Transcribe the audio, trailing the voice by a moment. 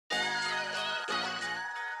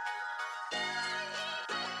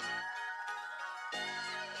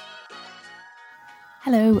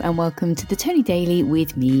Hello and welcome to the Tony Daily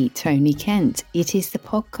with me, Tony Kent. It is the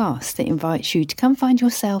podcast that invites you to come find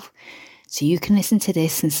yourself so you can listen to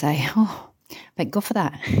this and say, oh, thank God for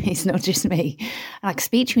that. It's not just me. And I can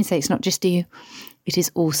speak to you and say, it's not just you. It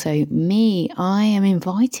is also me. I am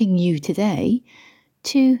inviting you today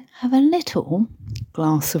to have a little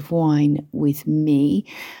glass of wine with me.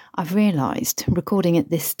 I've realised, recording at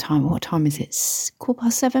this time, what time is it?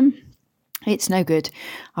 7:15? It's no good.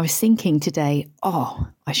 I was thinking today,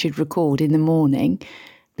 I should record in the morning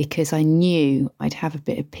because I knew I'd have a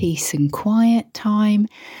bit of peace and quiet time,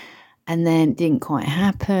 and then it didn't quite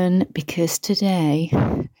happen because today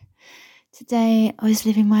I was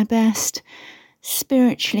living my best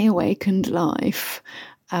spiritually awakened life.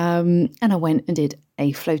 And I went and did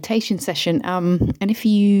a flotation session. And if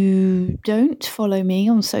you don't follow me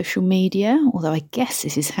on social media, although I guess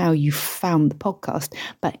this is how you found the podcast,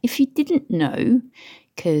 but if you didn't know,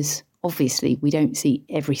 because obviously we don't see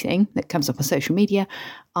everything that comes up on social media,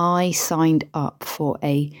 I signed up for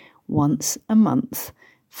a once a month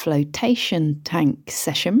flotation tank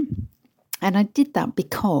session. And I did that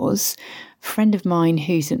because a friend of mine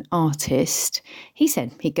who's an artist, he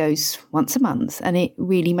said he goes once a month and it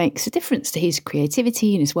really makes a difference to his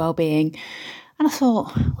creativity and his well-being. And I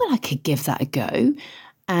thought, well, I could give that a go.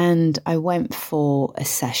 And I went for a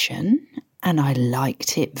session and I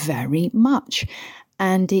liked it very much.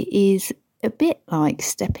 And it is a bit like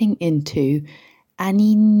stepping into an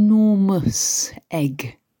enormous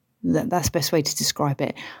egg. That's the best way to describe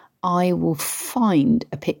it. I will find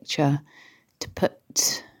a picture to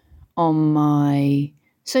put on my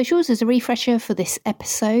socials as a refresher for this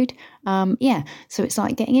episode. So it's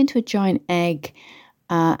like getting into a giant egg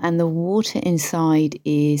and the water inside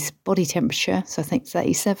is body temperature. So I think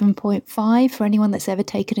 37.5 for anyone that's ever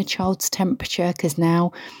taken a child's temperature, because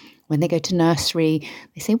now when they go to nursery,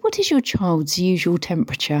 they say, what is your child's usual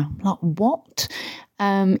temperature? I'm like, what?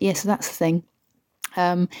 So that's the thing.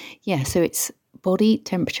 So it's body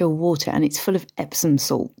temperature water and it's full of Epsom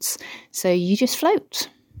salts. So you just float.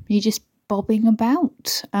 You're just bobbing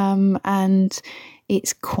about. And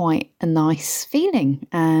it's quite a nice feeling.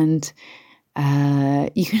 And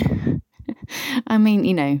you can,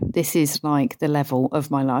 this is like the level of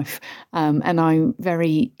my life. And I'm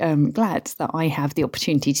very glad that I have the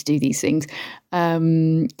opportunity to do these things.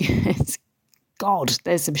 God,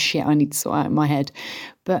 there's some shit I need to sort out in my head.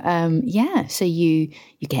 But so you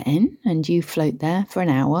get in and you float there for an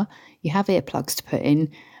hour. You have earplugs to put in,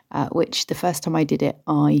 which the first time I did it,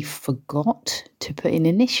 I forgot to put in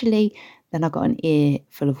initially. Then I got an ear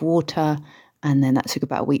full of water and then that took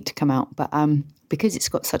about a week to come out. But because it's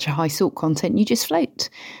got such a high salt content, you just float.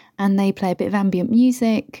 And they play a bit of ambient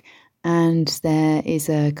music. And there is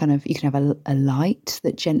a kind of, you can have a light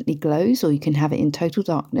that gently glows, or you can have it in total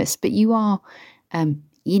darkness. But you are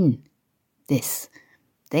in this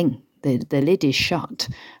thing. The lid is shut.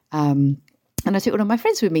 And I took one of my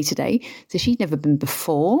friends with me today. So she'd never been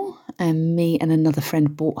before. And me and another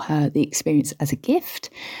friend bought her the experience as a gift.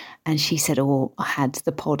 And she said, I had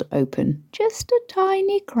the pod open just a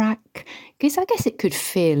tiny crack. Because I guess it could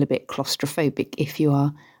feel a bit claustrophobic if you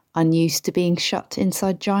are unused to being shut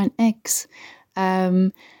inside giant eggs.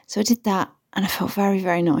 So I did that and I felt very,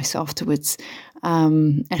 very nice afterwards.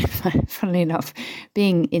 And funnily enough,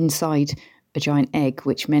 being inside a giant egg,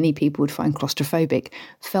 which many people would find claustrophobic,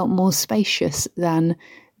 felt more spacious than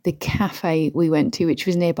the cafe we went to, which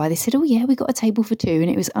was nearby. They said, we got a table for two, and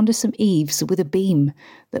it was under some eaves with a beam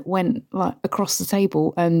that went like across the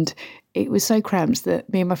table. And it was so cramped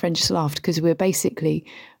that me and my friend just laughed because we were basically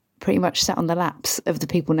pretty much sat on the laps of the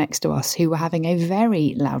people next to us who were having a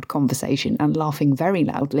very loud conversation and laughing very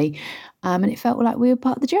loudly. And it felt like we were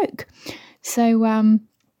part of the joke. So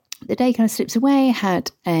the day kind of slips away. I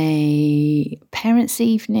had a parents'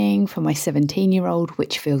 evening for my 17-year-old,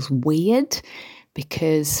 which feels weird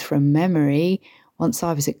because from memory, once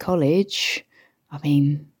I was at college,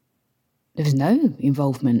 there was no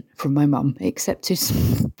involvement from my mum except to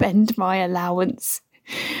spend my allowance.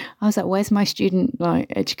 I was like, where's my student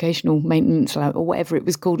educational maintenance allowance, or whatever it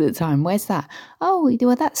was called at the time? Where's that? Oh,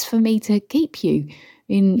 well, that's for me to keep you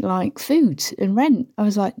in food and rent. I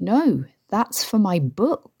was like, no, that's for my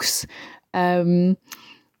books. Where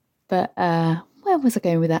was I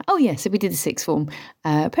going with that? So we did the sixth form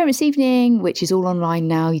parents' evening, which is all online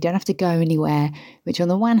now. You don't have to go anywhere, which on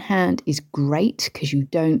the one hand is great because you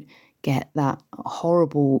don't get that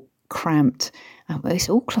horrible cramped. It's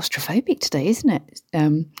all claustrophobic today, isn't it?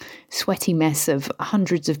 Sweaty mess of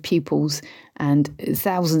hundreds of pupils and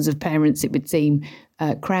thousands of parents, it would seem,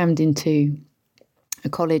 crammed into a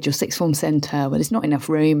college or sixth form centre where there's not enough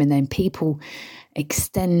room, and then people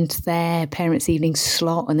extend their parents' evening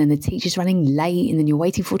slot, and then the teacher's running late, and then you're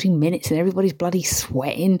waiting 14 minutes and everybody's bloody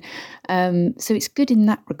sweating. So it's good in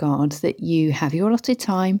that regard that you have your allotted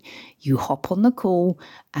time, you hop on the call,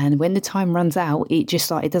 and when the time runs out, it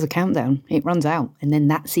does a countdown. It runs out, and then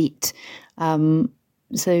that's it.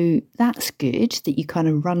 So that's good that you kind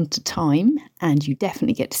of run to time, and you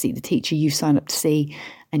definitely get to see the teacher you sign up to see,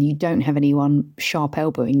 and you don't have anyone sharp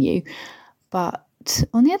elbowing you. But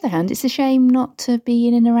on the other hand, it's a shame not to be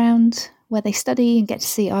in and around where they study and get to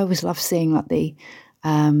see. I always love seeing like the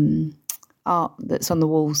art that's on the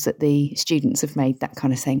walls that the students have made, that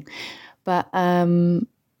kind of thing. But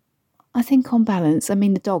I think on balance, I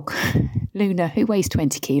mean, the dog, Luna, who weighs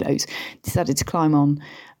 20 kilos, decided to climb on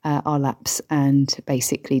our laps and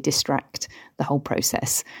basically distract the whole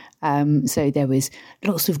process. So there was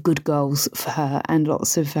lots of good goals for her and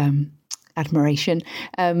lots of admiration.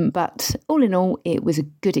 But all in all, it was a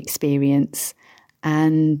good experience.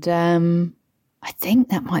 And I think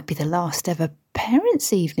that might be the last ever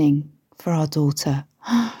parents' evening for our daughter.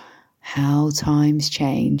 How times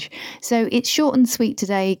change. So it's short and sweet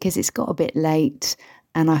today because it's got a bit late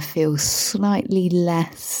and I feel slightly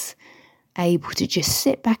less able to just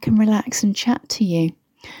sit back and relax and chat to you.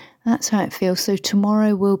 That's how it feels. So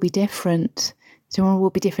tomorrow will be different.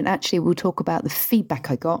 Actually, we'll talk about the feedback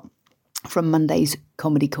I got from Monday's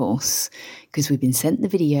comedy course because we've been sent the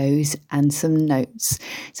videos and some notes.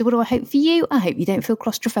 So what do I hope for you? I hope you don't feel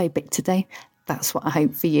claustrophobic today. That's what I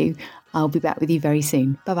hope for you. I'll be back with you very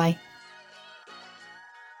soon. Bye-bye.